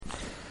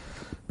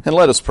And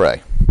let us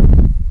pray.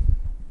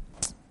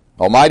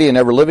 Almighty and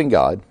ever-living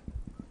God,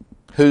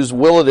 whose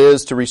will it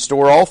is to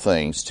restore all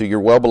things to your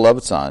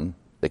well-beloved Son,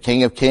 the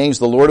King of kings,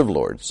 the Lord of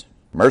lords,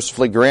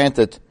 mercifully grant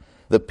that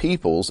the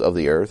peoples of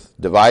the earth,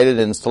 divided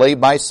and enslaved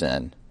by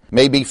sin,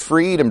 may be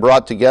freed and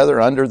brought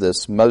together under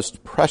this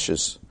most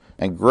precious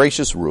and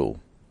gracious rule,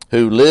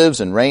 who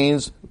lives and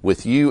reigns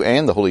with you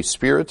and the Holy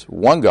Spirit,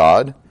 one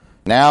God,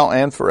 now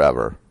and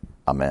forever.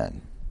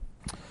 Amen.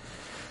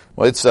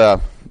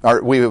 Well,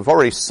 we have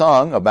already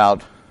sung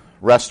about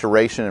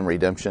restoration and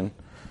redemption.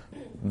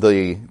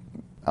 The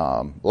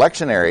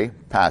lectionary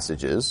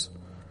passages,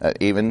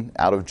 even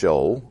out of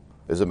Joel,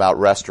 is about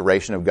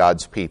restoration of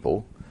God's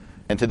people.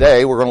 And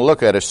today we're going to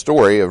look at a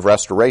story of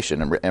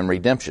restoration and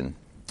redemption.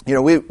 You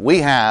know, we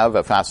have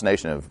a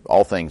fascination of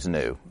all things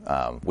new.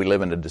 We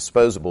live in a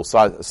disposable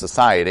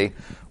society.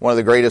 One of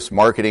the greatest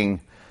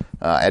marketing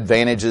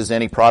advantages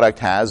any product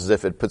has is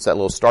if it puts that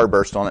little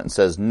starburst on it and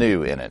says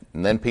new in it,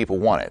 and then people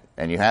want it.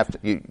 And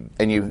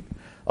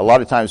a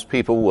lot of times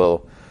people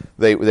will,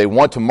 they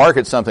want to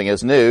market something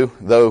as new,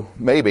 though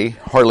maybe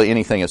hardly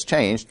anything has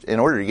changed, in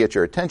order to get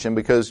your attention,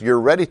 because you're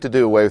ready to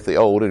do away with the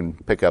old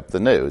and pick up the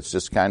new. It's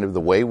just kind of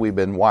the way we've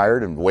been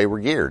wired and the way we're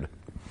geared.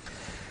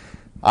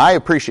 I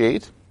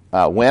appreciate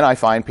when I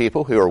find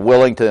people who are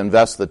willing to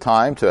invest the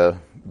time to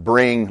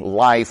bring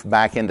life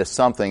back into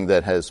something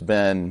that has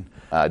been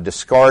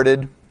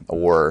discarded,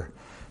 or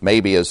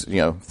maybe is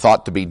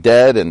thought to be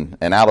dead and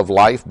out of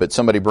life, but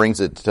somebody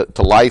brings it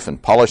to life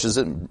and polishes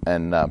it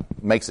and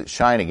makes it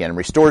shine again and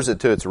restores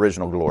it to its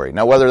original glory.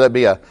 Now, whether that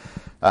be a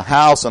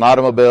house, an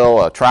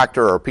automobile, a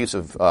tractor, or a piece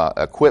of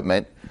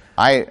equipment,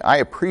 I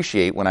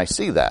appreciate when I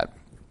see that.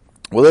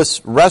 Well,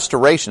 this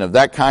restoration of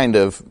that kind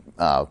of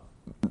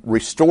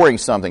restoring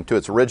something to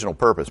its original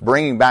purpose,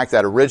 bringing back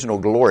that original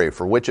glory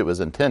for which it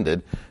was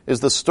intended, is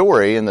the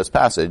story in this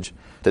passage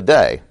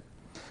today.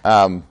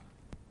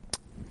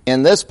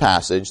 In this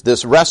passage,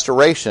 this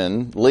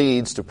restoration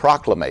leads to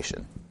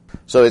proclamation.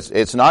 So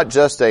it's not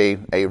just a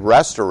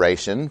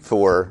restoration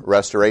for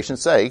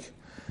restoration's sake.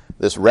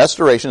 This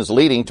restoration is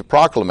leading to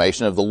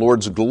proclamation of the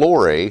Lord's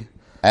glory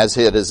as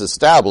it is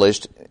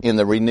established in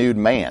the renewed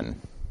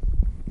man.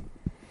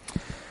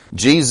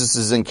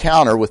 Jesus'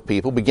 encounter with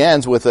people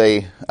begins with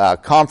a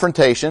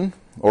confrontation,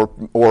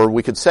 or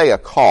we could say a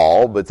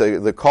call, but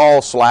the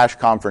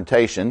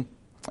call/confrontation,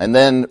 and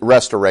then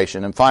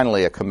restoration, and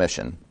finally a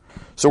commission.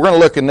 So we're going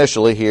to look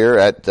initially here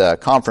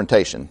at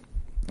confrontation.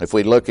 If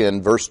we look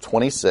in verse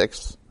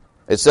 26,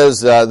 it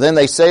says, Then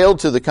they sailed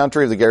to the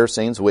country of the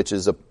Gerasenes, which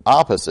is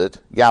opposite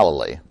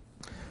Galilee.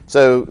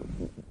 So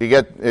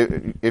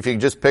if you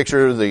just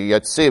picture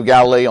the Sea of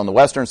Galilee, on the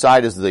western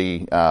side is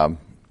the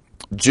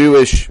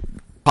Jewish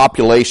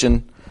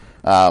population.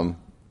 On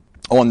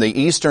the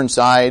eastern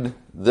side,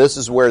 this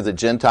is where the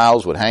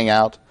Gentiles would hang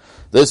out.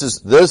 This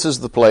is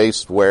the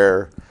place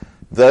where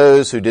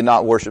those who did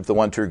not worship the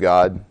one true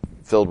God,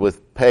 filled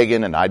with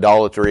pagan and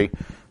idolatry,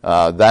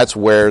 that's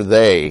where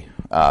they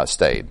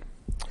stayed.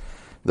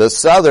 The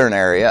southern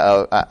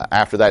area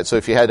after that, so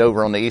if you head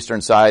over on the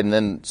eastern side, and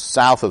then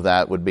south of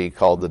that would be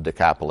called the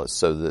Decapolis,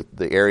 so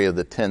the area of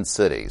the 10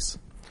 cities.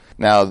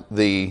 Now,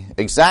 the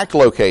exact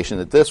location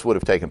that this would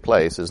have taken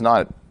place is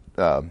not,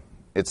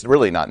 it's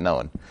really not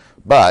known,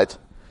 but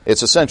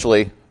it's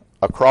essentially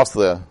across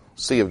the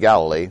Sea of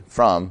Galilee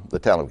from the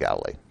town of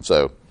Galilee.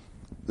 So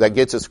that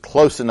gets us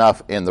close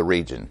enough in the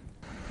region.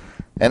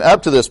 And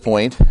up to this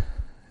point,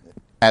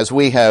 as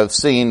we have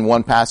seen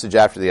one passage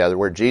after the other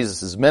where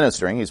Jesus is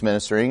ministering, he's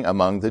ministering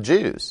among the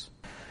Jews.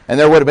 And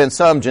there would have been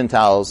some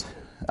Gentiles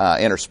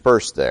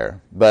interspersed there.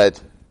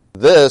 But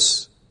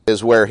this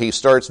is where he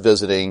starts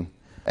visiting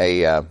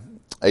a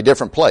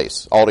different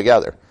place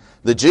altogether.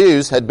 The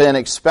Jews had been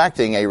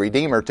expecting a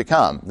Redeemer to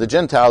come. The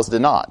Gentiles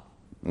did not.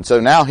 And so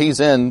now he's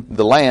in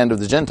the land of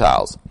the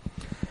Gentiles.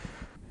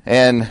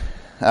 And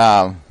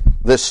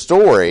this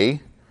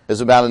story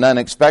is about an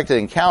unexpected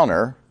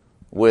encounter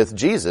with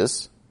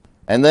Jesus,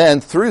 and then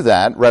through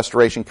that,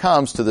 restoration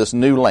comes to this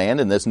new land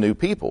and this new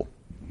people.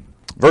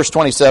 Verse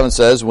 27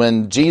 says,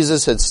 When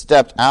Jesus had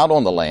stepped out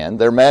on the land,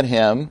 there met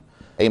him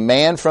a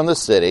man from the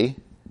city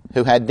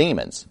who had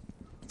demons.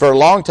 For a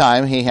long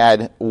time he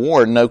had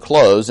worn no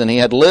clothes, and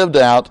he'd lived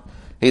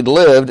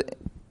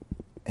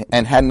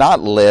and had not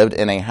lived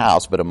in a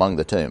house, but among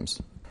the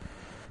tombs.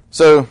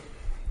 So,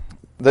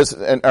 this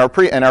in our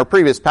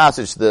previous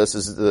passage, this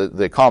is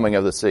the calming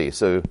of the sea.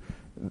 So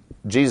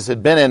Jesus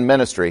had been in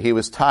ministry. He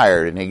was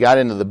tired, and he got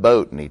into the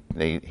boat, and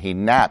he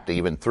napped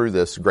even through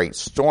this great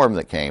storm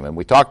that came. And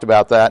we talked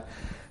about that.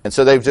 And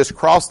so they've just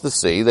crossed the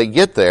sea. They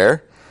get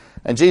there,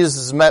 and Jesus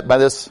is met by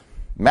this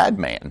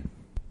madman.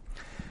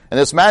 And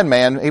this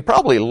madman, he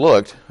probably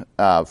looked,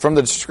 from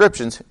the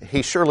descriptions,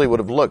 he surely would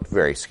have looked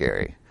very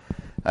scary.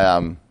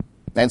 And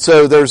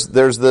so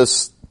there's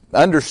this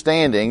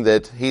understanding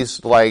that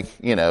he's like,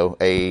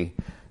 a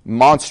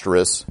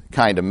monstrous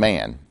kind of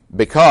man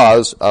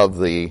because of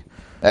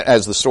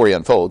as the story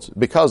unfolds,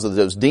 because of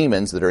those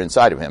demons that are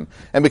inside of him.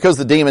 And because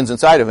the demons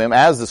inside of him,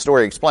 as the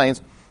story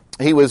explains,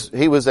 he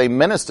was a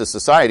menace to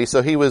society,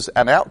 so he was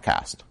an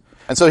outcast.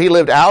 And so he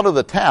lived out of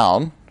the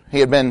town.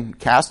 He had been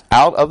cast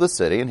out of the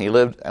city, and he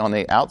lived on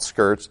the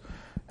outskirts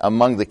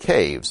among the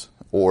caves,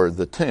 or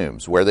the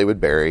tombs, where they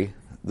would bury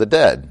the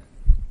dead.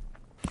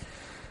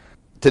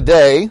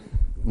 Today,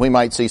 we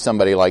might see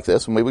somebody like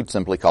this, and we would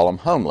simply call him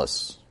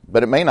homeless.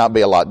 But it may not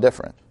be a lot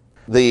different.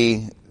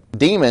 The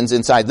demons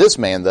inside this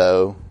man,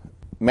 though,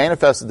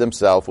 manifested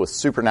themselves with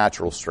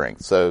supernatural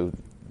strength. So,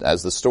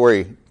 as the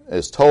story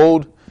is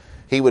told,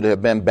 he would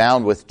have been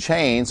bound with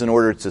chains in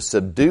order to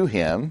subdue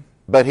him,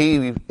 but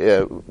he,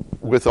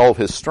 with all of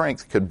his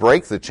strength, could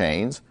break the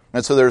chains,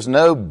 and so there's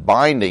no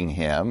binding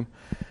him,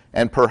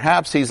 and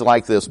perhaps he's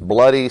like this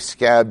bloody,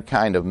 scabbed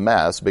kind of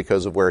mess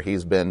because of where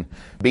he's been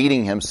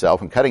beating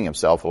himself and cutting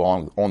himself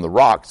along on the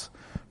rocks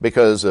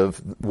because of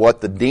what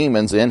the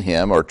demons in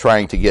him are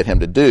trying to get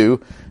him to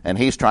do, and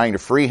he's trying to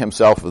free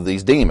himself of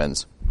these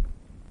demons.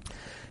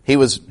 He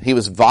was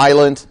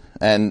violent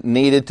and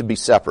needed to be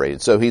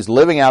separated. So he's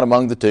living out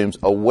among the tombs,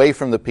 away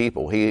from the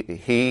people.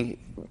 He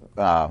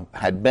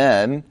had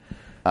been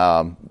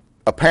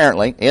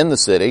apparently in the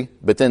city,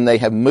 but then they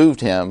have moved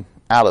him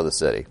out of the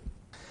city.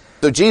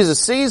 So Jesus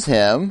sees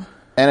him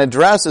and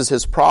addresses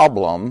his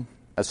problem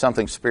as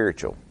something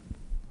spiritual.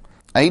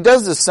 And he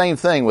does the same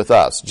thing with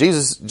us.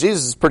 Jesus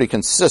is pretty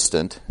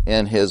consistent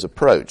in his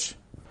approach.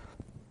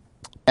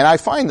 And I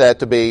find that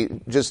to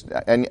be just,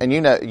 and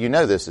you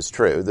know this is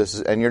true. This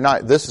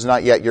is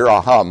not yet your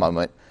aha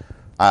moment,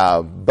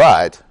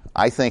 but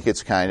I think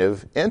it's kind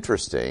of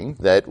interesting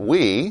that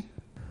we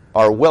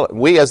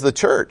as the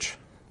church,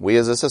 we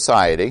as a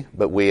society,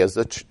 but we as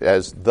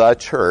the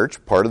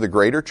church, part of the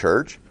greater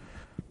church,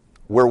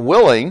 we're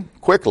willing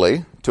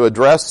quickly to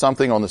address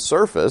something on the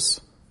surface,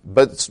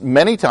 but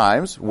many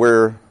times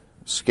we're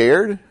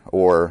scared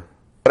or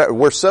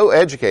we're so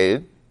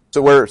educated,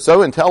 so we're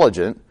so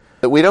intelligent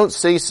that we don't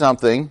see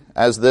something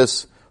as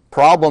this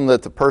problem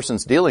that the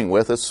person's dealing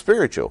with as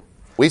spiritual.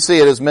 We see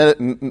it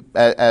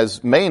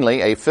as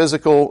mainly a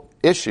physical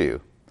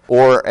issue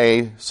or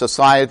a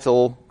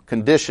societal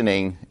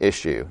conditioning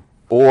issue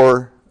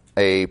or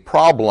a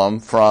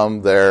problem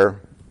from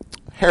their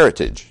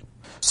heritage.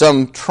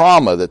 Some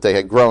trauma that they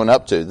had grown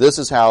up to. This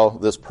is how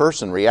this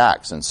person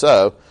reacts. And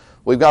so,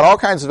 we've got all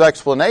kinds of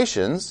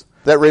explanations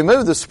that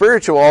remove the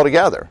spiritual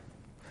altogether.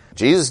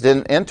 Jesus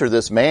didn't enter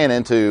this man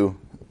into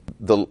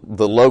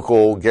the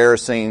local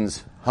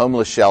Gerasenes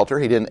homeless shelter.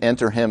 He didn't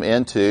enter him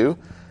into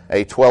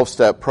a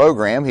 12-step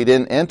program. He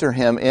didn't enter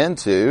him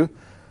into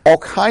all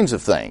kinds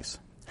of things.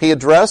 He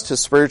addressed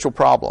his spiritual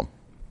problem.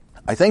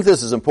 I think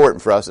this is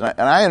important for us, and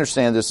I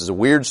understand this is a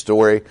weird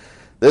story.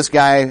 This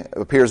guy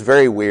appears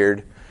very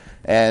weird,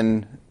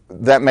 and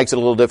that makes it a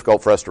little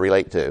difficult for us to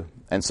relate to.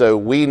 And so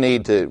we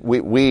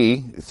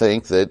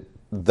think that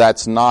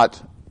that's not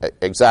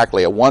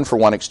exactly a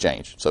one-for-one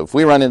exchange. So if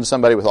we run into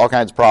somebody with all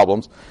kinds of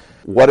problems,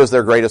 what is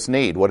their greatest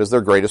need? What is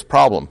their greatest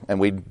problem? And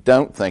we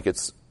don't think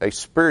it's a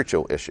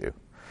spiritual issue.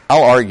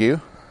 I'll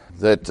argue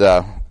that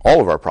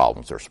all of our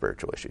problems are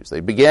spiritual issues. They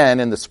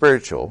begin in the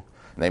spiritual,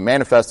 and they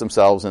manifest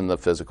themselves in the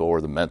physical or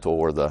the mental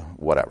or the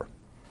whatever.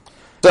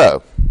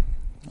 So,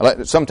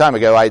 some time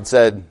ago I had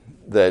said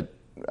that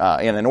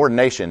in an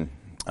ordination,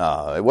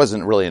 it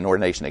wasn't really an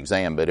ordination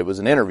exam, but it was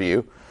an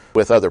interview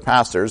with other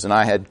pastors, and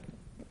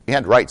you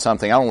had to write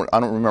something. I don't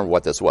remember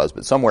what this was,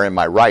 but somewhere in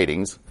my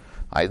writings,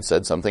 I had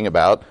said something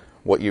about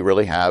what you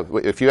really have.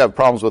 If you have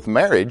problems with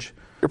marriage,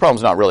 your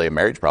problem's not really a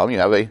marriage problem. You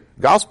have a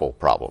gospel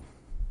problem.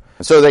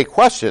 And so they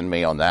questioned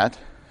me on that.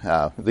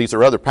 These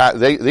are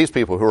these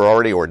people who are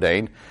already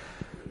ordained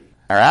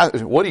are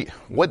asked, what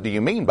do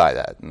you mean by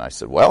that? And I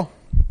said, well,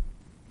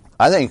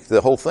 I think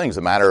the whole thing's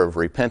a matter of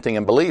repenting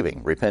and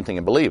believing.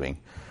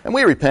 And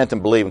we repent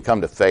and believe and come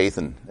to faith,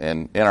 and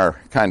in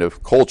our kind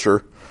of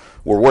culture,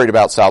 we're worried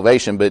about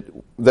salvation, but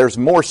there's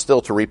more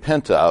still to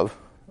repent of,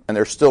 and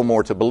there's still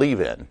more to believe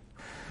in.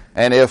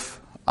 And if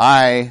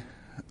I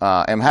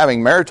am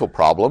having marital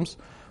problems,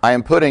 I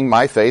am putting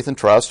my faith and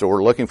trust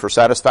or looking for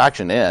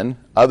satisfaction in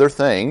other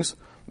things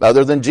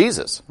other than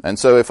Jesus. And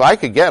so if I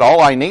could get all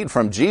I need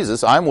from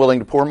Jesus, I'm willing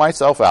to pour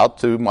myself out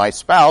to my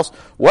spouse,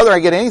 whether I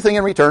get anything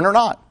in return or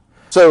not.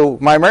 So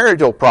my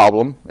marital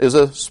problem is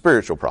a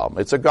spiritual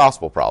problem. It's a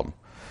gospel problem.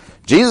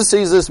 Jesus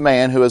sees this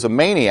man who is a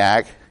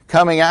maniac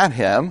coming at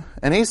him,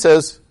 and he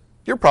says,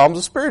 your problem's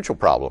a spiritual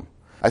problem.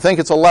 I think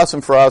it's a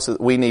lesson for us that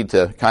we need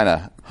to kind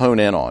of hone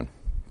in on.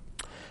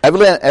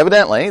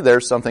 Evidently,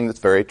 there's something that's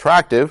very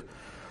attractive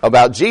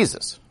about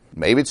Jesus.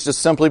 Maybe it's just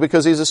simply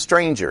because he's a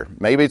stranger.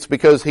 Maybe it's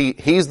because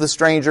he's the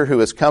stranger who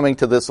is coming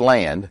to this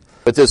land.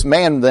 But this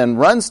man then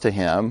runs to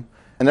him,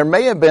 and there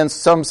may have been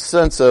some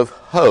sense of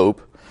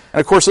hope.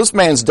 And of course, this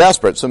man's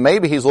desperate, so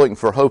maybe he's looking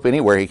for hope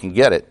anywhere he can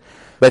get it.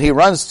 But he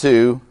runs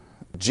to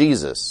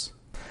Jesus.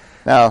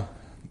 Now,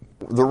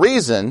 the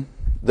reason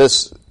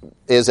this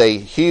is a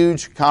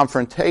huge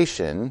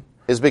confrontation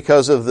is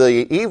because of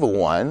the evil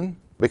one,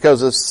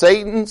 because of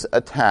Satan's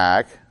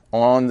attack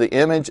on the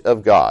image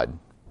of God.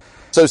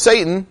 So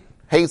Satan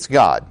hates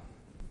God.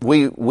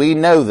 We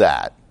know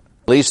that.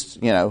 At least,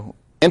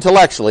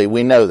 intellectually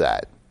we know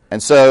that.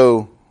 And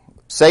so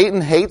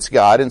Satan hates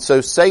God, and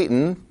so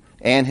Satan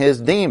and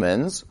his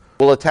demons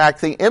will attack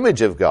the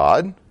image of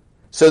God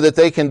so that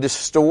they can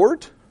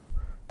distort,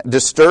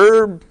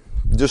 disturb,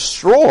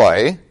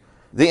 destroy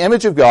the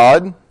image of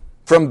God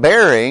from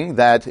bearing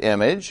that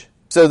image,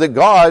 so that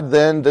God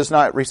then does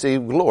not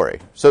receive glory,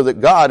 so that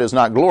God is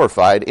not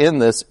glorified in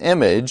this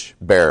image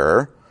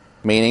bearer,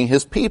 meaning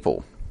his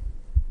people.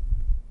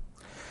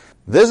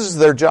 This is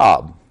their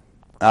job.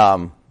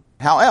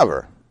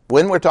 However,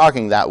 when we're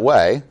talking that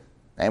way,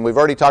 and we've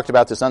already talked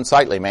about this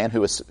unsightly man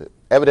who was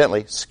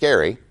evidently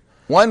scary,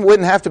 one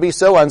wouldn't have to be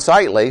so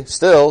unsightly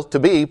still to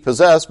be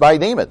possessed by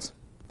demons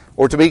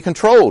or to be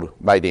controlled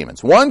by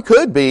demons. One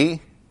could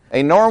be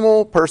a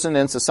normal person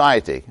in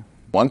society.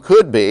 One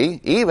could be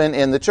even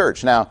in the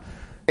church. Now,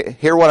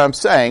 hear what I'm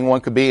saying.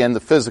 One could be in the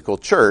physical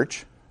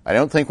church. I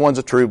don't think one's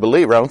a true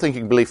believer. I don't think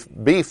you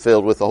can be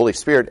filled with the Holy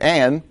Spirit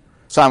and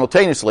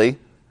simultaneously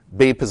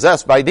be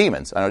possessed by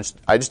demons.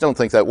 I just don't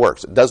think that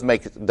works. It does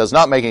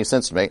not make any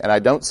sense to me, and I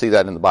don't see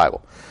that in the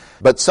Bible.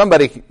 But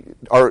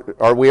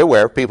are we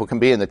aware people can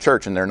be in the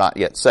church and they're not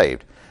yet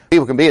saved?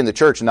 People can be in the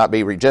church and not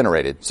be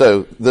regenerated.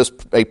 So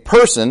a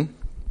person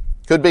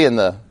could be in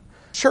the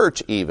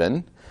church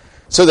even.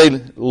 So they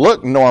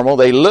look normal,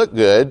 they look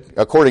good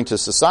according to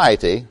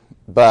society,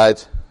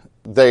 but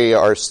they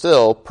are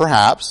still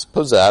perhaps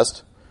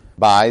possessed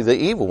by the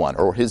evil one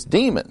or his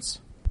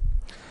demons.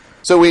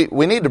 So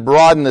we need to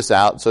broaden this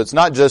out so it's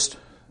not just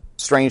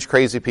strange,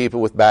 crazy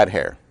people with bad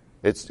hair.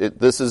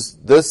 This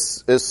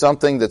is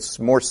something that's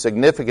more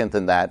significant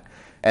than that.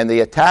 And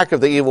the attack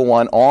of the evil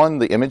one on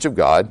the image of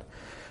God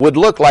would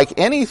look like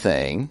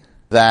anything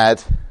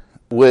that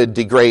would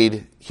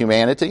degrade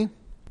humanity.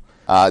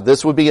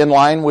 This would be in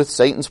line with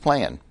Satan's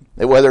plan.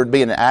 Whether it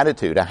be an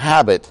attitude, a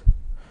habit,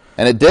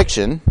 an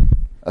addiction,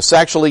 a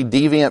sexually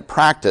deviant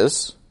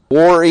practice,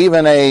 or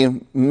even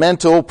a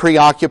mental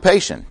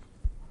preoccupation.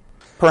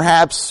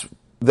 Perhaps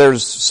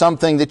there's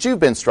something that you've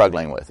been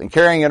struggling with and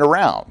carrying it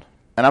around.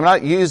 And I'm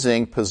not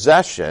using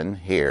possession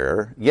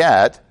here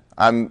yet.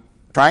 I'm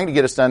trying to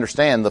get us to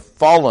understand the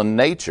fallen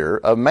nature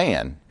of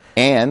man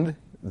and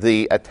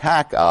the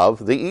attack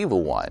of the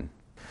evil one.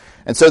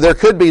 And so there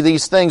could be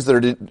these things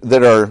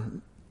that are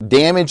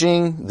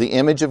damaging the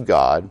image of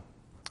God,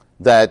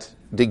 that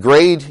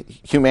degrade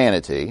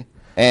humanity,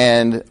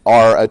 and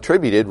are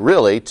attributed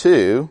really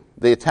to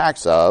the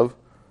attacks of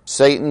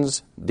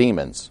Satan's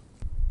demons.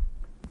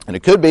 And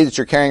it could be that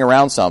you're carrying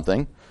around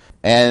something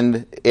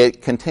and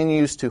it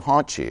continues to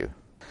haunt you.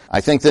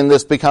 I think then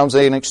this becomes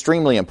an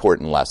extremely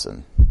important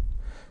lesson.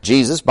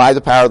 Jesus, by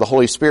the power of the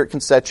Holy Spirit, can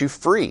set you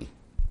free.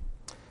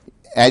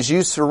 As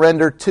you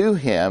surrender to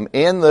him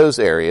in those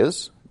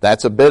areas,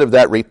 that's a bit of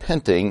that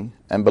repenting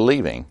and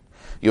believing.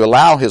 You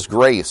allow his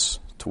grace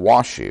to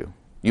wash you.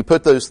 You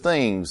put those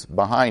things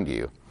behind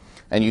you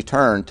and you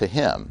turn to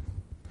him.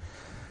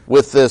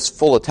 With this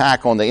full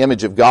attack on the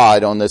image of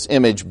God, on this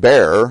image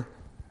bearer,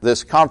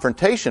 this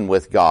confrontation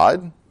with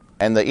God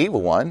and the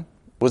evil one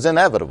was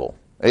inevitable.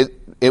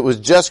 It was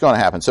just going to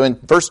happen. So in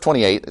verse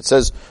 28, it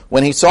says,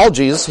 when he saw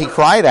Jesus, he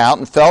cried out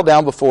and fell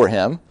down before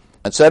him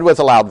and said with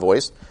a loud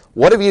voice,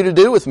 "What have you to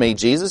do with me,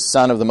 Jesus,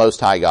 Son of the Most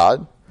High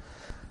God?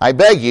 I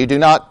beg you, do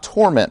not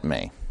torment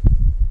me."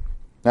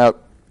 Now,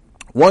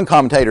 one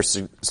commentator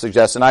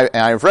suggests, and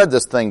I've read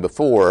this thing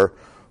before,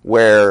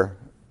 where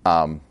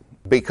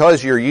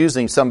because you're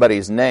using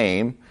somebody's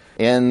name,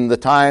 in the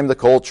time, the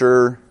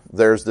culture,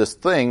 there's this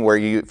thing where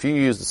if you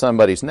use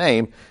somebody's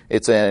name,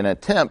 it's an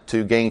attempt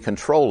to gain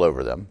control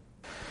over them.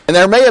 And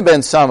there may have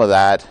been some of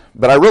that,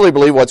 but I really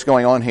believe what's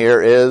going on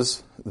here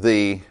is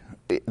the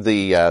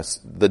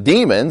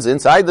demons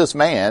inside this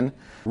man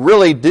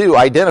really do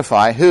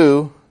identify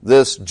who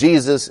this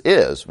Jesus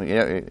is.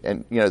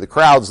 The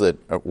crowds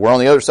that were on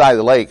the other side of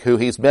the lake, who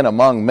he's been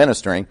among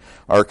ministering,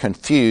 are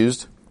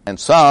confused, and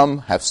some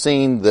have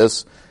seen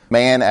this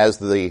man as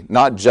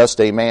not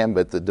just a man,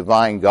 but the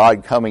divine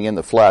God coming in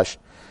the flesh.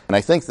 And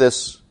I think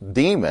this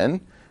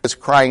demon is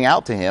crying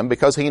out to him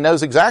because he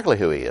knows exactly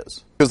who he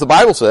is. Because the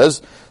Bible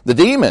says the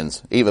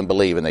demons even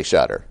believe and they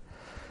shudder.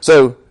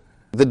 So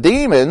the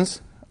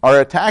demons are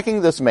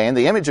attacking this man,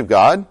 the image of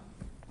God.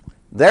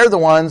 They're the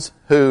ones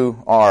who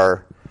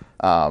are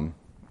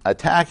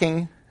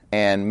attacking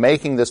and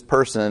making this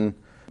person,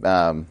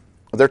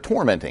 they're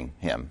tormenting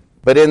him.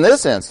 But in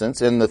this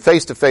instance, in the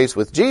face-to-face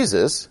with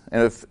Jesus,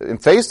 and in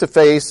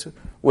face-to-face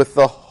with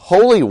the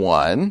Holy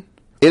One,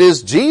 it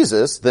is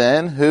Jesus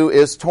then who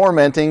is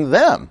tormenting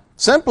them,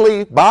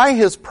 simply by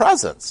his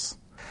presence.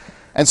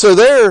 And so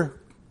they're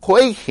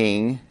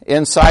quaking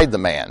inside the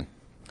man.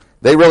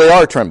 They really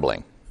are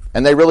trembling,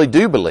 and they really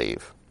do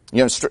believe.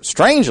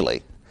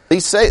 Strangely,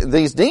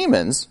 these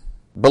demons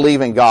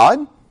believe in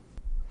God.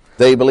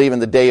 They believe in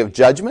the day of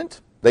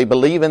judgment. They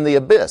believe in the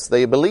abyss.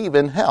 They believe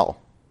in hell.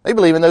 They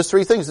believe in those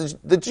three things.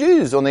 The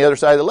Jews on the other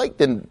side of the lake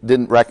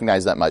didn't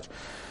recognize that much.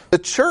 The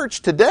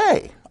church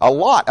today, a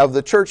lot of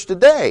the church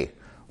today,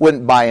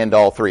 wouldn't buy into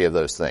all three of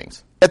those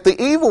things. Yet the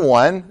evil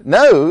one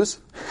knows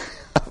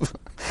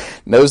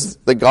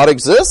that God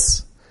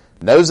exists,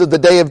 knows of the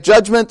day of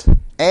judgment,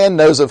 and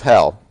knows of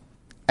hell.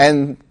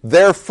 And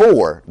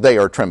therefore, they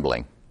are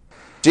trembling.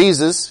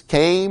 Jesus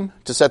came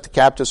to set the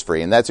captives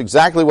free, and that's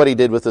exactly what he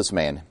did with this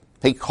man.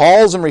 He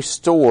calls and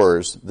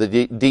restores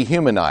the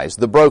dehumanized,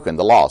 the broken,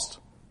 the lost.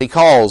 He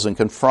calls and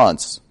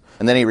confronts,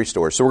 and then he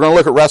restores. So we're going to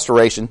look at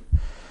restoration.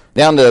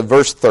 Down to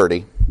verse 30.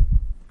 It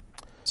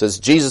says,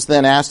 Jesus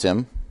then asked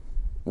him,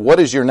 "What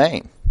is your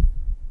name?"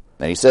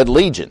 And he said,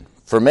 "Legion,"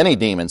 for many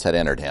demons had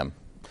entered him.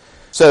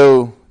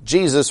 So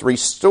Jesus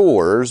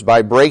restores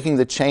by breaking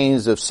the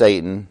chains of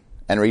Satan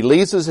and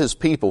releases his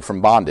people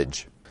from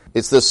bondage.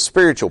 It's this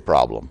spiritual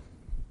problem.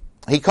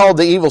 He called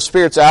the evil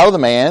spirits out of the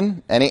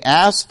man, and he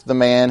asked the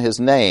man his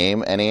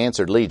name, and he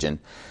answered, "Legion."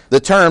 The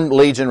term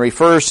legion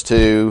refers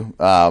to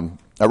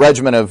a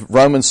regiment of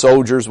Roman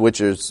soldiers, which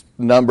is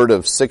numbered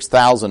of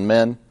 6,000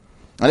 men.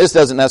 And this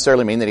doesn't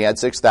necessarily mean that he had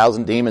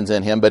 6,000 demons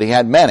in him, but he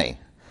had many.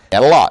 He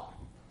had a lot.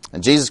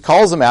 And Jesus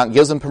calls them out and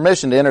gives them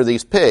permission to enter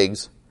these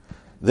pigs.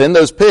 Then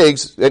those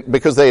pigs,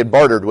 because they had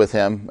bartered with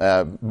him,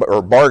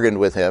 or bargained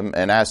with him,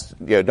 and asked,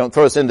 don't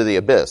throw us into the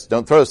abyss.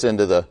 Don't throw us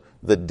into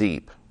the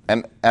deep.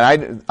 And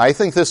I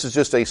think this is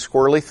just a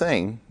squirrely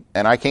thing,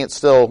 and I can't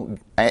still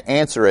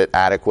answer it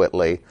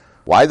adequately.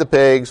 Why the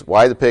pigs?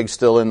 Why the pigs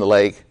still in the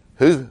lake?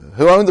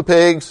 Who owned the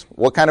pigs?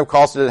 What kind of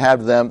cost did it have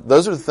to them?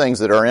 Those are the things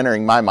that are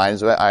entering my mind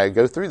as I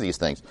go through these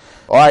things.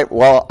 All right,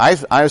 well,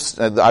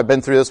 I've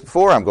been through this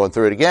before. I'm going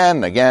through it again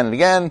and again and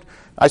again.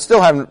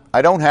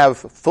 I don't have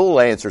full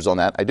answers on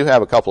that. I do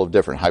have a couple of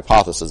different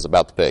hypotheses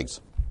about the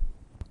pigs.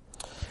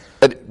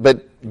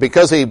 But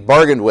because he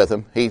bargained with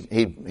them,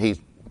 he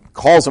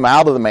calls them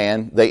out of the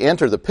man. They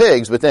enter the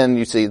pigs, but then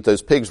you see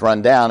those pigs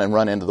run down and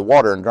run into the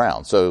water and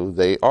drown. So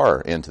they are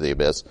into the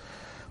abyss.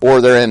 Or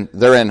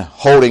they're in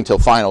holding till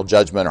final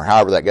judgment, or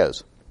however that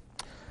goes.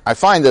 I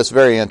find this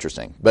very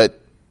interesting. But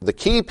the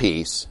key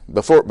piece,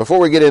 before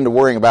we get into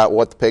worrying about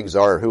what the pigs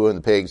are, who own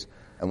the pigs,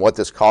 and what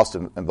this cost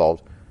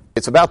involves,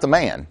 it's about the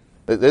man.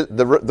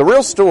 The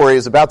real story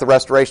is about the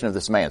restoration of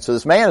this man. So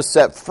this man is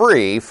set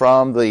free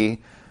from the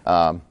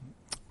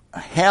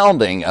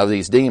hounding of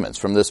these demons,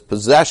 from this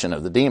possession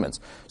of the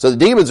demons. So the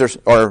demons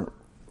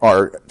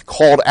are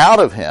called out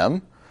of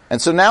him,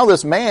 and so now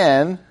this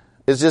man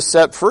is just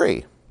set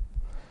free.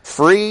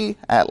 Free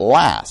at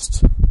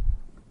last.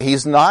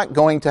 He's not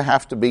going to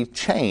have to be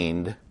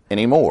chained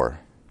anymore.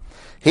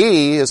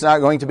 He is not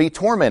going to be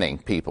tormenting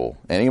people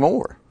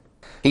anymore.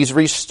 He's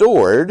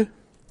restored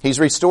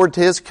to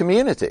his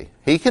community.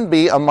 He can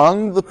be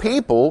among the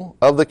people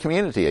of the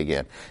community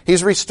again.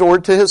 He's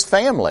restored to his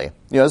family.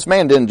 This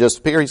man didn't just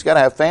appear. He's got to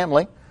have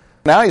family.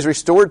 Now he's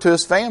restored to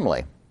his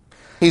family.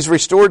 He's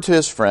restored to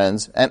his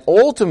friends, and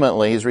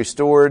ultimately he's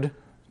restored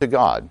to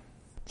God.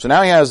 So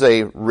now he has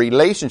a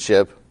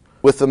relationship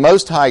with the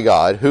Most High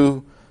God,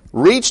 who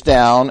reached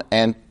down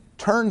and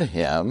turned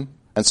him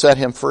and set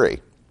him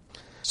free.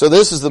 So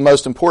this is the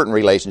most important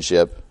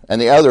relationship, and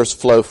the others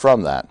flow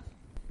from that.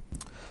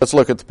 Let's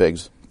look at the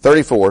pigs.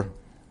 34.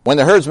 When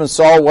the herdsmen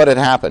saw what had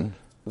happened,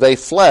 they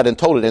fled and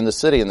told it in the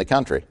city and the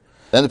country.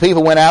 Then the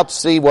people went out to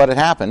see what had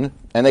happened,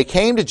 and they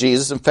came to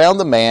Jesus and found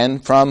the man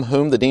from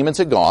whom the demons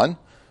had gone,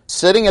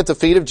 sitting at the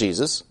feet of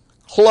Jesus,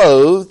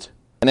 clothed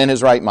and in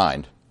his right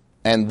mind.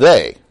 And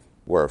they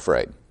were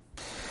afraid.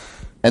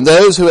 And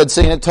those who had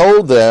seen it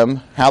told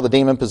them how the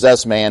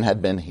demon-possessed man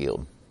had been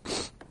healed.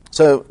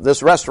 So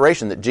this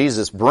restoration that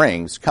Jesus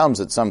brings comes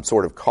at some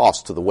sort of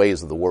cost to the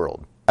ways of the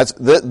world.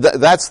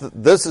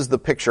 This is the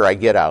picture I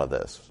get out of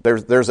this.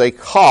 There's a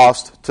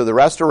cost to the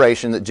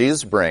restoration that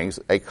Jesus brings,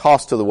 a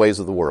cost to the ways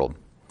of the world.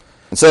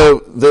 And so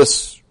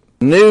this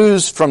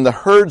news from the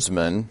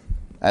herdsmen,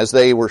 as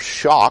they were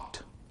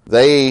shocked,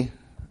 that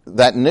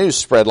news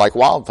spread like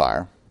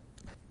wildfire.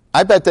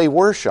 I bet they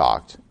were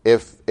shocked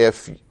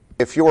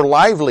if your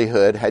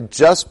livelihood had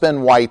just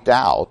been wiped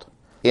out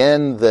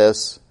in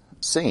this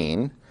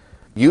scene.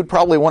 You'd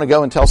probably want to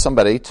go and tell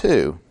somebody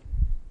too.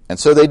 And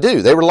so they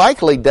do. They were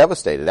likely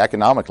devastated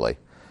economically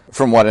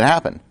from what had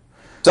happened.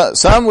 So,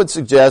 some would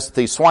suggest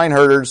these swine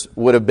herders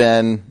would have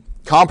been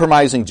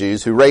compromising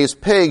Jews who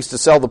raised pigs to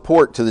sell the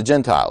pork to the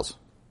Gentiles.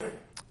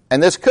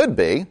 And this could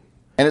be,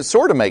 and it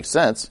sort of makes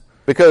sense,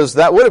 because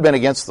that would have been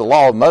against the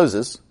law of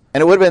Moses,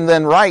 and it would have been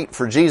then right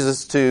for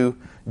Jesus to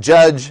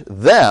judge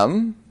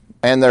them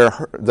and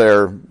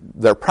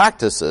their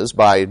practices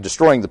by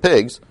destroying the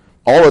pigs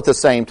all at the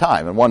same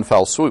time in one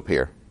fell swoop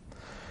here.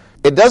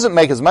 It doesn't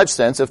make as much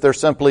sense if they're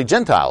simply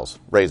Gentiles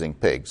raising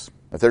pigs.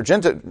 If they're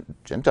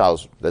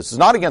Gentiles, this is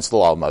not against the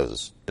law of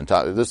Moses.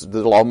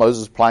 The law of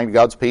Moses is applying to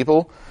God's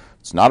people.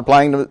 It's not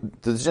applying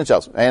to the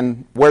Gentiles.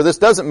 And where this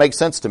doesn't make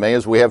sense to me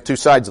is we have two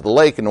sides of the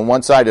lake, and on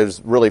one side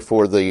is really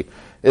for the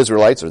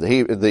Israelites or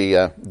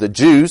the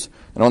Jews,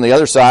 and on the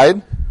other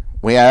side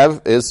we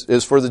have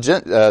is for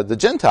the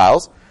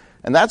Gentiles.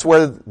 And that's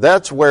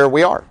where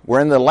we are. We're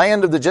in the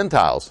land of the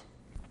Gentiles.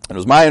 And it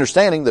was my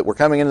understanding that we're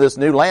coming into this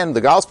new land.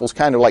 The gospel's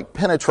kind of like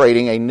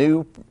penetrating a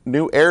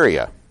new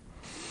area.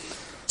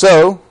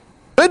 So,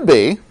 could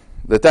be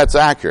that that's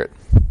accurate.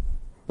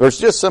 There's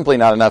just simply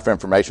not enough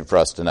information for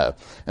us to know.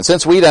 And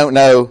since we don't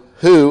know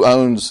who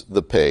owns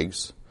the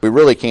pigs, we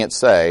really can't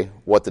say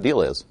what the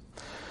deal is.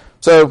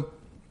 So,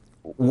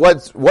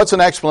 what's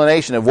an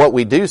explanation of what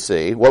we do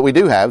see, what we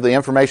do have, the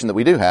information that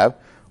we do have?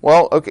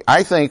 Well, okay,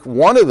 I think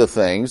one of the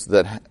things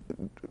that,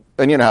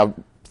 and you know how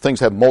things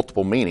have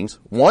multiple meanings,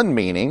 one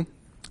meaning,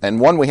 and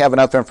one we have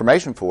enough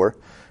information for,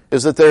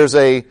 is that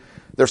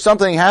there's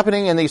something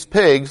happening in these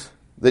pigs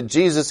that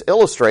Jesus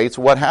illustrates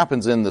what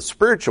happens in the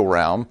spiritual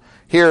realm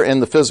here in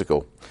the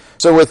physical.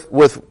 So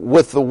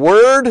with the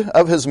word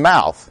of his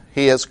mouth,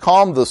 he has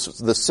calmed the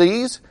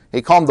seas,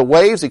 he calmed the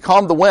waves, he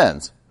calmed the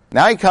winds.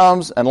 Now he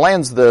comes and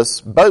lands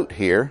this boat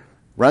here,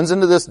 runs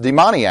into this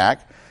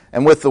demoniac,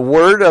 and with the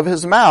word of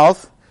his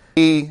mouth,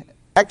 he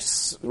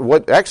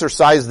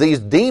exorcised these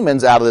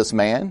demons out of this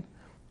man.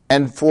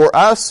 And for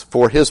us,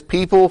 for his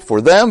people,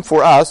 for them,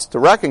 for us to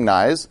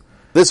recognize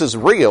this is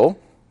real,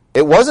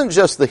 it wasn't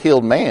just the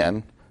healed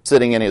man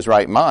sitting in his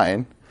right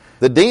mind.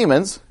 The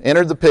demons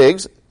entered the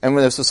pigs, and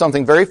this is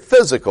something very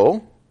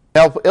physical,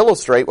 help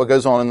illustrate what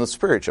goes on in the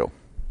spiritual.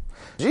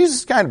 Jesus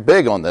is kind of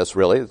big on this,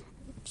 really,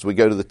 as we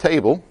go to the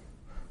table,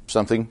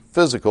 something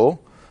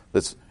physical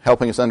that's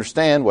helping us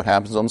understand what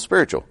happens on the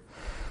spiritual.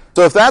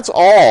 So if that's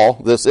all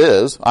this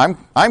is, I'm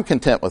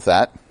content with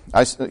that.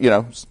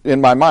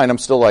 In my mind, I'm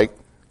still like,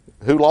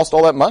 who lost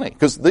all that money?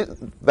 Because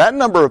that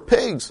number of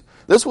pigs,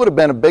 this would have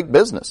been a big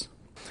business.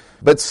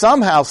 But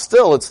somehow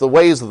still it's the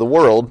ways of the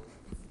world,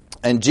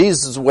 and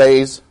Jesus'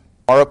 ways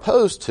are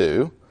opposed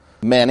to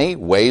many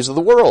ways of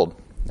the world.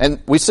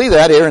 And we see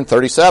that here in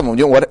 37.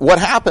 You know, what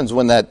happens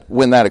when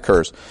that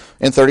occurs?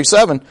 In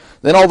 37,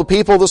 then all the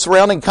people of the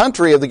surrounding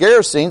country of the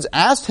Gerasenes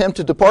asked him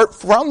to depart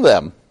from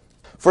them,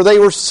 for they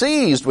were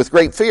seized with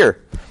great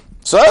fear.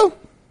 So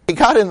he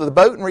got into the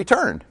boat and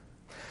returned.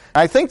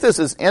 I think this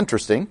is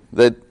interesting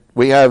that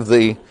we have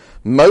the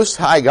Most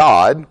High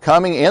God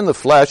coming in the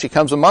flesh. He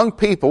comes among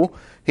people.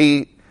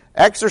 He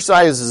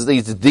exorcises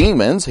these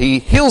demons. He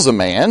heals a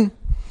man.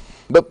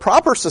 But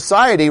proper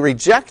society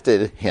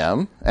rejected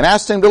him and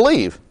asked him to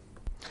leave.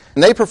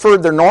 And they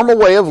preferred their normal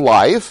way of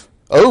life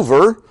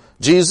over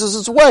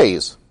Jesus'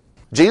 ways.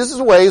 Jesus'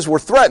 ways were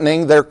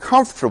threatening their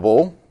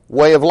comfortable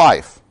way of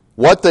life.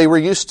 What they were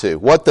used to,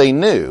 what they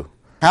knew,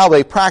 how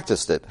they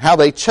practiced it, how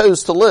they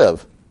chose to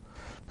live.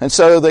 And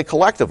so they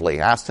collectively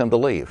asked him to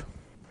leave.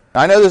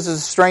 I know this is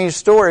a strange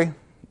story,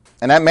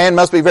 and that man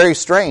must be very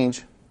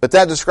strange, but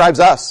that describes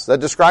us.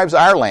 That describes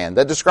our land.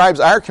 That describes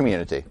our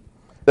community.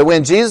 That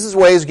when Jesus'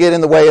 ways get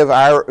in the way of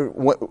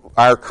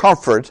our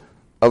comfort,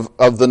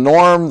 of the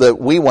norm that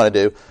we want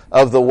to do,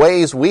 of the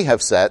ways we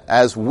have set,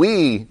 as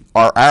we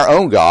are our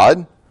own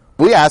God,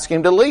 we ask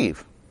him to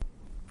leave.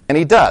 And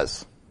he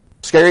does.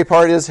 Scary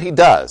part is he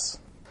does.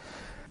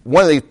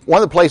 One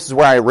of the places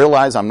where I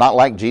realize I'm not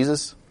like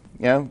Jesus,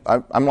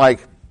 I'm like,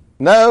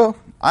 no,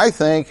 I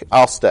think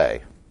I'll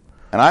stay.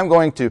 And I'm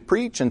going to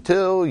preach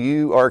until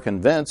you are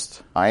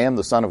convinced I am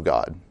the Son of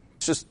God.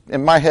 It's just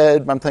in my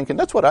head, I'm thinking,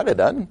 that's what I'd have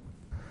done.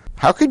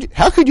 How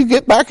could you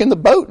get back in the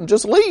boat and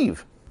just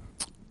leave?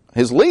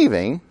 His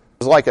leaving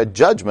is like a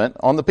judgment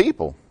on the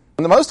people.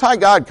 When the Most High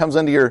God comes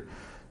into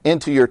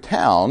your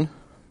town,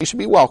 he should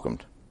be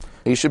welcomed.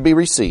 He should be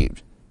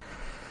received.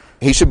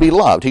 He should be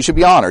loved. He should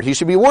be honored. He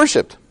should be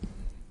worshipped.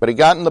 But he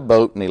got in the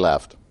boat and he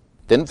left.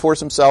 Didn't force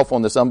himself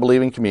on this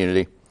unbelieving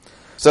community.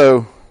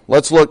 So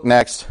let's look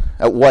next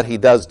at what he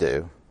does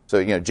do.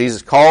 So,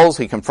 Jesus calls,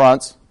 he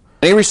confronts,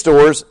 and he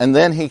restores, and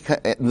then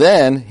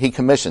he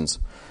commissions.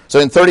 So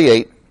in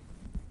 38,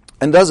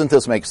 and doesn't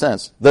this make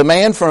sense? The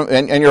man from,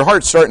 and your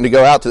heart's starting to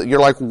go out to, you're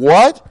like,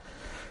 what?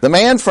 The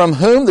man from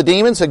whom the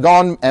demons had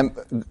gone,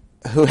 and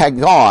who had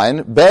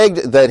gone,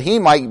 begged that he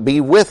might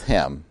be with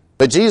him.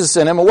 But Jesus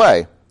sent him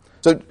away.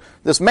 So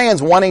this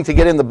man's wanting to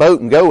get in the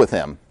boat and go with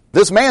him.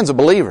 This man's a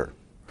believer.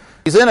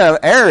 He's in an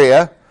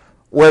area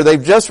where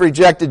they've just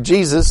rejected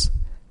Jesus,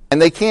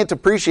 and they can't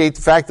appreciate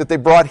the fact that they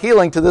brought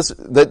healing to this,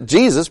 that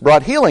Jesus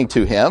brought healing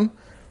to him.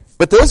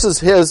 But this is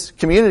his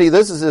community.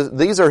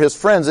 These are his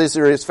friends. These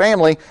are his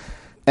family.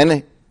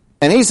 And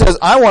he says,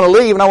 I want to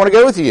leave and I want to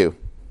go with you.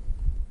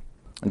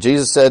 And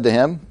Jesus said to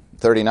him,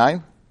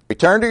 39,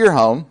 return to your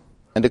home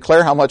and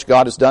declare how much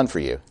God has done for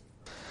you.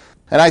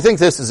 And I think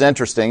this is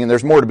interesting, and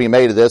there's more to be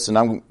made of this, and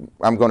I'm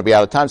going to be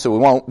out of time, so we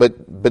won't. But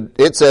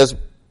it says,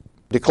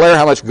 declare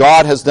how much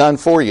God has done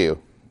for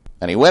you.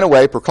 And he went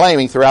away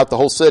proclaiming throughout the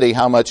whole city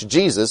how much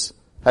Jesus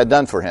had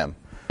done for him.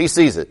 He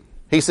sees it.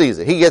 He sees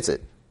it. He gets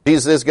it.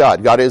 Jesus is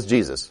God. God is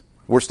Jesus.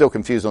 We're still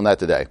confused on that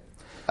today.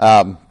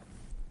 I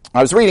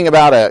was reading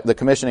about the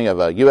commissioning of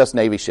a U.S.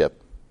 Navy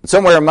ship.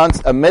 Somewhere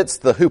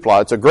amidst the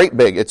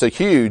hoopla, it's a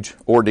huge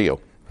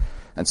ordeal.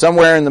 And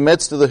somewhere in the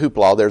midst of the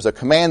hoopla, there's a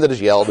command that is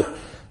yelled,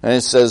 and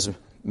it says,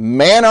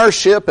 man our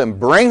ship and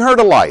bring her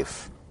to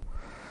life.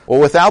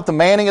 Well, without the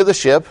manning of the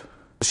ship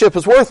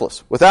is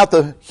worthless. Without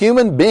the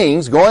human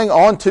beings going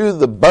onto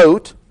the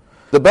boat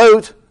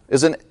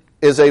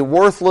is a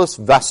worthless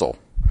vessel.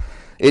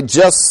 It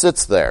just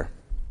sits there.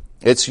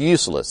 It's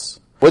useless.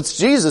 It's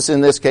Jesus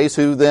in this case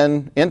who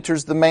then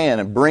enters the man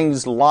and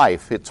brings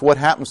life. It's what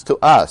happens to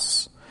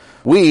us.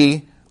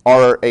 We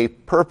are a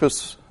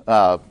purposeless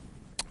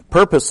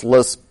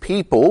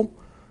people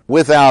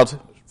without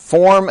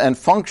form and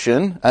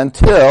function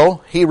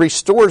until he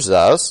restores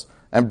us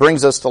and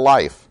brings us to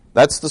life.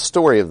 That's the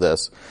story of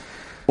this.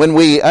 When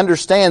we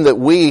understand that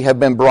we have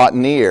been brought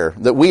near,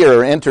 that we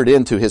are entered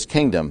into his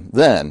kingdom,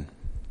 then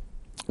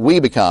we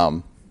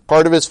become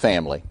part of his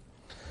family.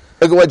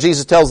 Look at what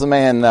Jesus tells the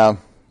man.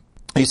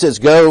 He says,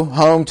 go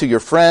home to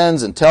your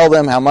friends and tell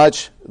them how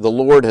much the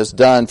Lord has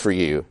done for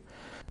you.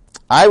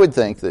 I would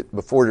think that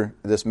before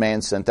this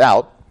man sent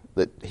out,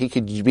 that he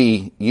could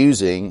be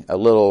using a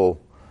little,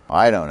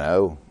 I don't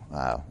know,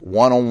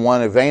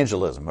 one-on-one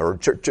evangelism or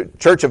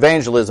church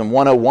evangelism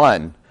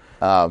 101,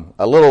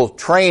 a little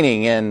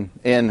training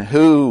in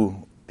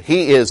who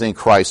he is in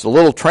Christ, a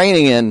little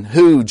training in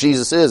who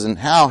Jesus is and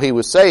how he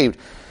was saved.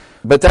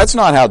 But that's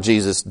not how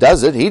Jesus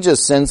does it. He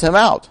just sends him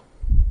out.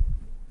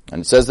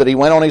 And it says that he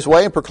went on his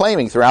way and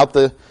proclaiming throughout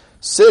the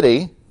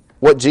city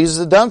what Jesus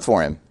had done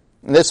for him.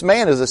 And this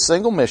man is a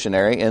single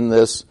missionary in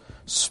this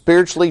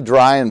spiritually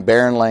dry and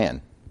barren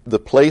land, the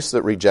place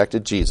that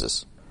rejected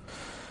Jesus.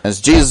 As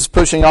Jesus is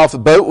pushing off the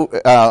boat,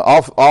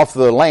 off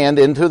the land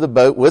into the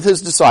boat with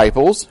his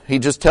disciples, he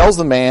just tells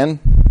the man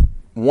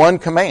one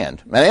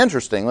command. And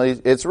interestingly,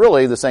 it's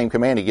really the same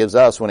command he gives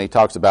us when he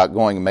talks about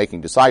going and making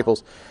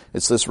disciples.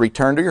 It's this: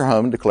 return to your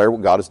home and declare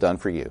what God has done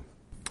for you.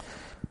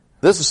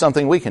 This is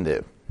something we can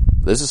do.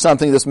 This is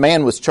something this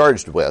man was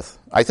charged with.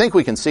 I think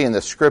we can see in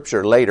the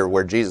scripture later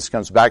where Jesus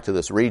comes back to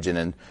this region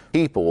and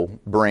people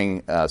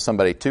bring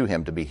somebody to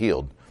him to be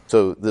healed.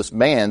 So this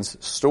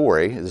man's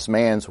story, this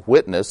man's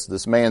witness,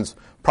 this man's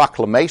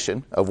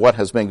proclamation of what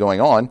has been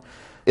going on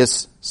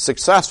is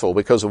successful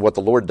because of what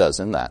the Lord does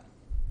in that.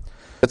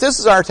 But this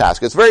is our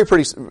task. It's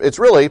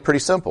really pretty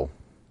simple.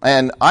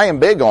 And I am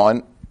big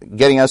on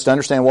getting us to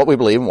understand what we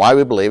believe and why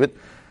we believe it.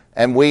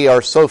 And we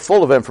are so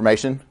full of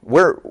information.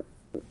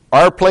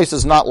 Our place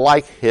is not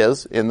like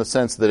his in the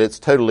sense that it's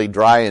totally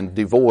dry and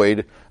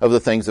devoid of the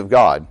things of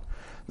God.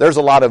 There's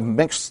a lot of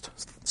mixed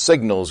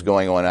signals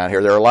going on out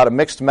here. There are a lot of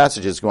mixed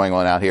messages going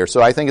on out here. So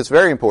I think it's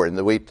very important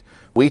that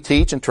we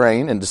teach and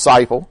train and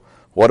disciple.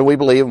 What do we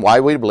believe and why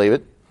do we believe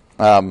it?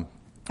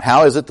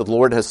 How is it that the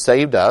Lord has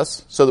saved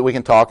us so that we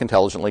can talk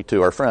intelligently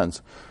to our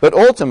friends? But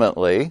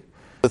ultimately,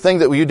 the thing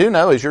that you do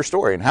know is your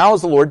story. And how has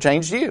the Lord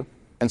changed you?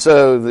 And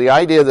so the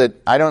idea that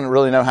I don't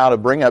really know how to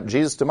bring up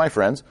Jesus to my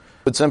friends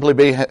would simply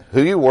be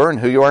who you were and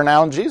who you are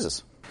now in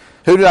Jesus.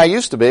 Who did I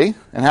used to be,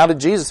 and how did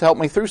Jesus help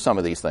me through some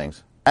of these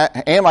things?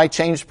 Am I a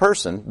changed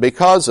person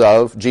because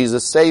of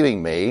Jesus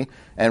saving me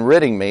and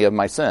ridding me of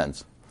my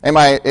sins?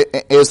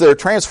 Is there a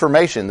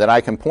transformation that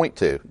I can point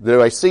to?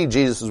 Do I see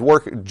Jesus'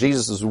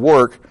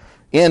 work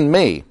in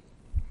me?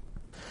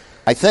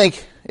 I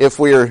think if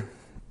we're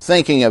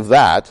thinking of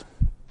that,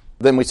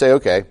 then we say,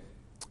 okay,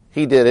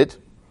 he did it.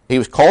 He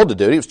was called to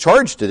do it. He was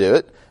charged to do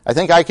it. I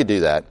think I could do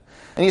that.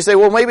 And you say,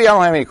 well, maybe I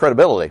don't have any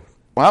credibility.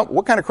 Well,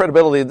 what kind of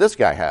credibility did this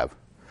guy have?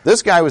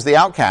 This guy was the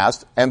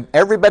outcast, and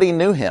everybody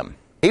knew him.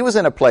 He was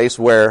in a place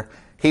where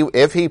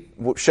if he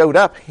showed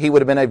up, he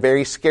would have been a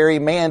very scary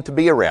man to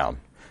be around.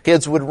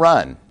 Kids would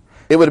run.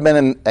 It would have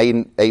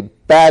been a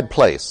bad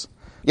place.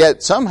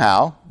 Yet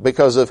somehow,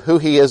 because of who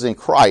he is in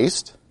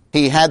Christ,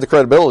 he had the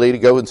credibility to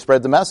go and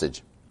spread the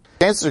message.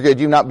 Chances are good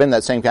you've not been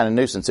that same kind of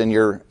nuisance in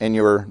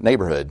your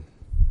neighborhood.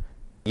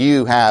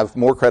 You have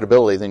more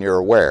credibility than you're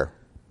aware.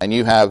 And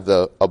you have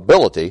the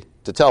ability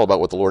to tell about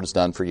what the Lord has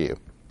done for you.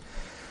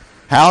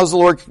 How has the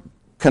Lord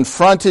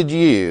confronted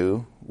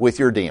you with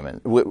your demons,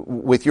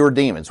 with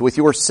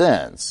your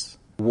sins?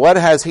 What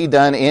has he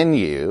done in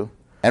you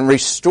and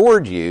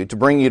restored you to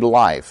bring you to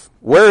life?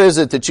 Where is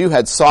it that you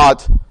had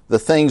sought the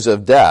things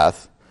of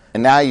death,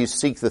 and now you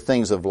seek the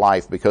things of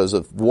life because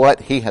of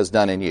what he has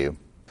done in you?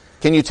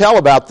 Can you tell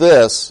about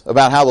this,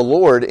 about how the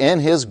Lord,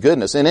 in his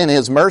goodness and in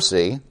his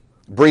mercy,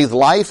 breathed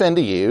life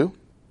into you,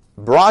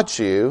 brought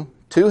you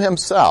to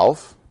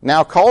himself,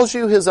 now calls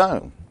you his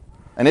own?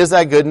 And is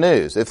that good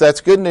news? If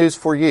that's good news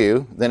for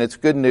you, then it's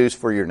good news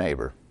for your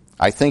neighbor.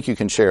 I think you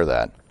can share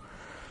that.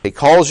 He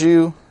calls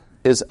you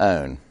his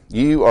own.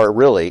 You are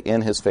really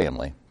in his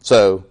family.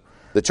 So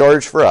the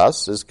charge for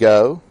us is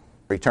go,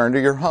 return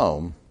to your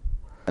home,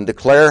 and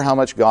declare how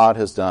much God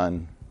has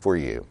done for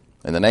you.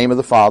 In the name of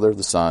the Father,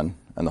 the Son,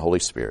 and the Holy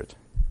Spirit.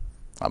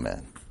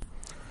 Amen.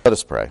 Let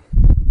us pray.